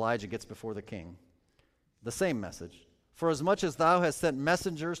 as Elijah gets before the king, the same message. For as much as thou hast sent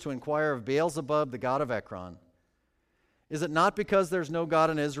messengers to inquire of Beelzebub, the god of Ekron, is it not because there's no God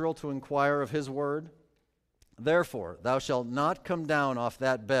in Israel to inquire of his word? Therefore, thou shalt not come down off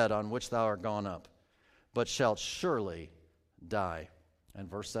that bed on which thou art gone up, but shalt surely die. And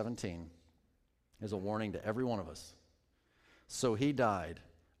verse 17 is a warning to every one of us. So he died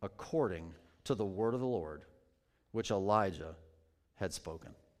according to the word of the Lord, which Elijah had spoken.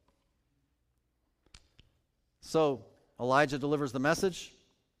 So Elijah delivers the message.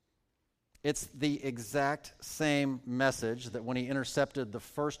 It's the exact same message that when he intercepted the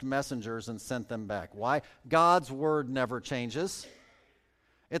first messengers and sent them back. Why? God's word never changes.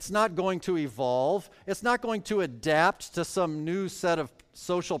 It's not going to evolve. It's not going to adapt to some new set of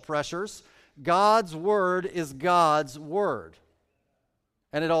social pressures. God's word is God's word.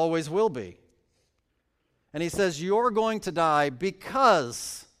 And it always will be. And he says, you're going to die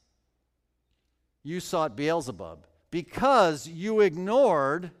because you sought Beelzebub, because you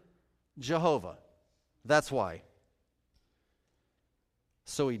ignored Jehovah. That's why.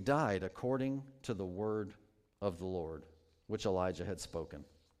 So he died according to the word of the Lord, which Elijah had spoken.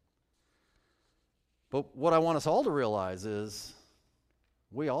 But what I want us all to realize is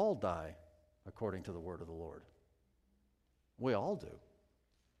we all die according to the word of the Lord. We all do.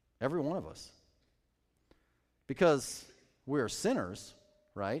 Every one of us. Because we are sinners,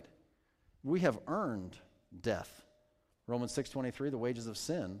 right? We have earned death. Romans 6:23, the wages of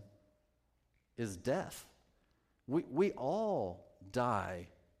sin is death. We all die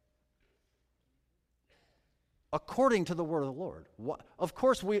according to the word of the Lord. Of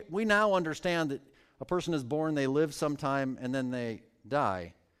course, we now understand that a person is born, they live sometime, and then they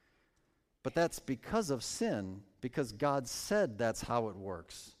die. But that's because of sin, because God said that's how it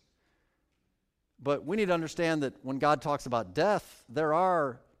works. But we need to understand that when God talks about death, there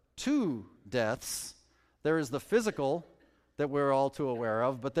are two deaths. There is the physical that we're all too aware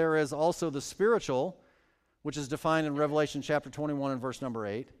of, but there is also the spiritual, which is defined in Revelation chapter 21 and verse number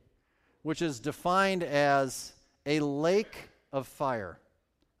 8, which is defined as a lake of fire,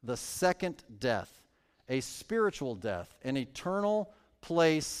 the second death, a spiritual death, an eternal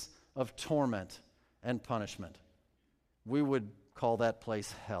place of torment and punishment. We would call that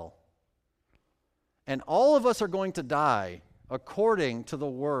place hell. And all of us are going to die according to the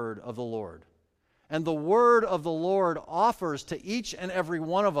word of the Lord. And the word of the Lord offers to each and every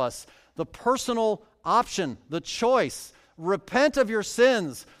one of us the personal option, the choice. Repent of your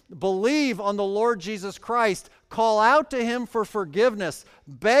sins. Believe on the Lord Jesus Christ. Call out to him for forgiveness.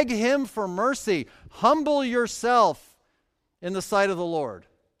 Beg him for mercy. Humble yourself in the sight of the Lord.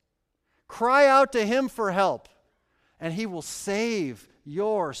 Cry out to him for help, and he will save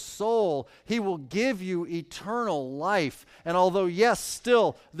your soul. He will give you eternal life. And although, yes,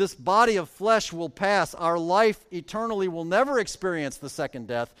 still, this body of flesh will pass, our life eternally will never experience the second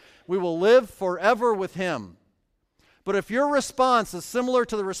death. We will live forever with him. But if your response is similar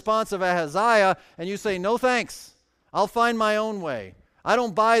to the response of Ahaziah, and you say, no thanks, I'll find my own way. I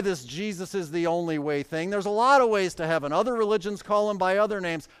don't buy this Jesus is the only way thing. There's a lot of ways to heaven. Other religions call him by other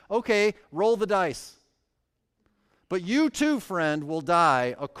names. Okay, roll the dice. But you too, friend, will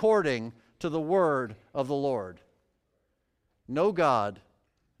die according to the word of the Lord. No God,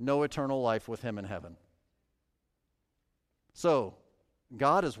 no eternal life with him in heaven. So,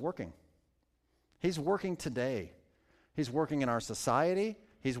 God is working. He's working today. He's working in our society.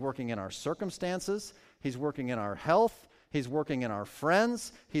 He's working in our circumstances. He's working in our health. He's working in our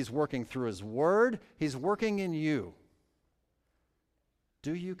friends. He's working through his word. He's working in you.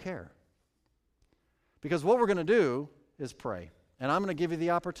 Do you care? Because what we're going to do is pray. And I'm going to give you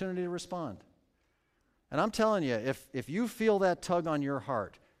the opportunity to respond. And I'm telling you, if you feel that tug on your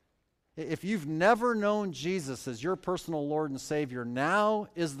heart, if you've never known Jesus as your personal Lord and Savior, now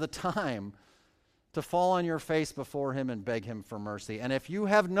is the time to fall on your face before him and beg him for mercy. And if you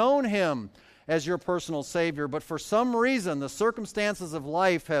have known him as your personal Savior, but for some reason the circumstances of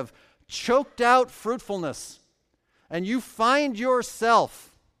life have choked out fruitfulness, and you find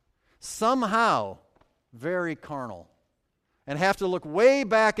yourself somehow very carnal and have to look way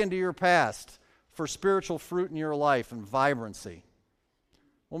back into your past for spiritual fruit in your life and vibrancy,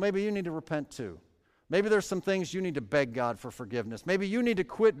 well, maybe you need to repent too. Maybe there's some things you need to beg God for forgiveness. Maybe you need to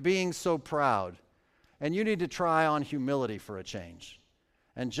quit being so proud, and you need to try on humility for a change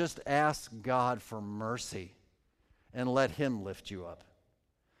and just ask God for mercy and let him lift you up.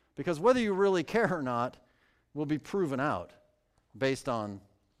 Because whether you really care or not will be proven out based on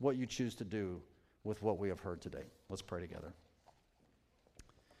what you choose to do with what we have heard today. Let's pray together.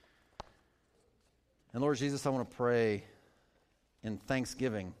 And Lord Jesus, I want to pray in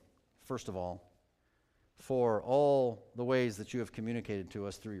thanksgiving, first of all, for all the ways that you have communicated to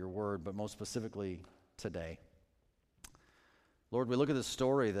us through your word, but most specifically today. Lord, we look at this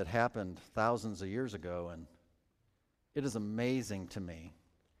story that happened thousands of years ago, and it is amazing to me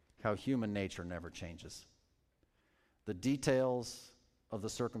how human nature never changes. The details of the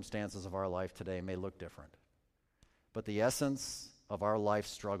circumstances of our life today may look different, but the essence of our life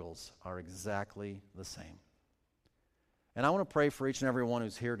struggles are exactly the same. And I want to pray for each and every one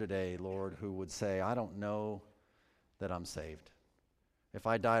who's here today, Lord, who would say, I don't know that I'm saved. If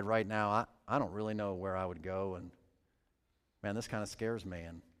I died right now, I don't really know where I would go, and man, this kind of scares me,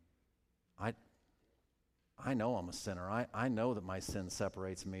 and I know I'm a sinner. I know that my sin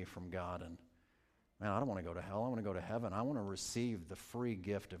separates me from God, and man, I don't want to go to hell. I want to go to heaven. I want to receive the free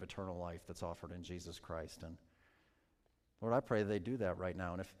gift of eternal life that's offered in Jesus Christ. And Lord, I pray they do that right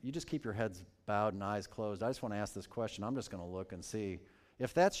now. And if you just keep your heads bowed and eyes closed, I just want to ask this question. I'm just going to look and see.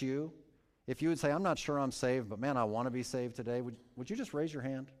 If that's you, if you would say, I'm not sure I'm saved, but man, I want to be saved today, would you just raise your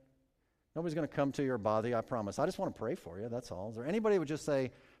hand? Nobody's going to come to you or bother you, I promise. I just want to pray for you, that's all. Is there anybody who would just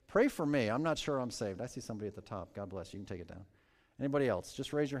say, pray for me, I'm not sure I'm saved? I see somebody at the top. God bless you. You can take it down. Anybody else?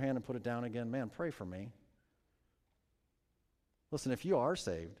 Just raise your hand and put it down again. Man, pray for me. Listen, if you are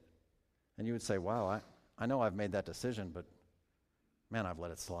saved, and you would say, wow, I know I've made that decision, but man, I've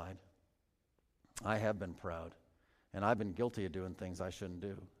let it slide. I have been proud, and I've been guilty of doing things I shouldn't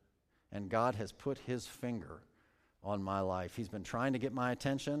do. And God has put his finger on my life. He's been trying to get my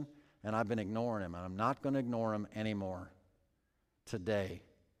attention, and I've been ignoring him, and I'm not going to ignore him anymore. Today,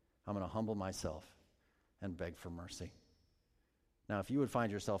 I'm going to humble myself and beg for mercy. Now, if you would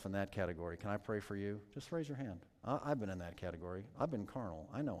find yourself in that category, can I pray for you? Just raise your hand. I've been in that category. I've been carnal.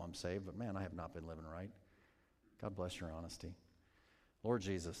 I know I'm saved, but man, I have not been living right. God bless your honesty. Lord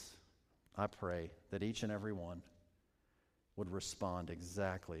Jesus, I pray that each and every one would respond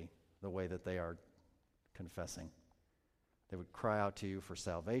exactly the way that they are confessing. They would cry out to you for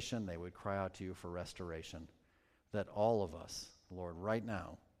salvation. They would cry out to you for restoration. That all of us, Lord, right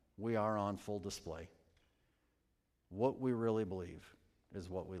now, we are on full display. What we really believe is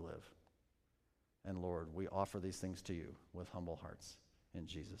what we live. And Lord, we offer these things to you with humble hearts. In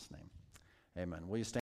Jesus' name, amen. Will you stand?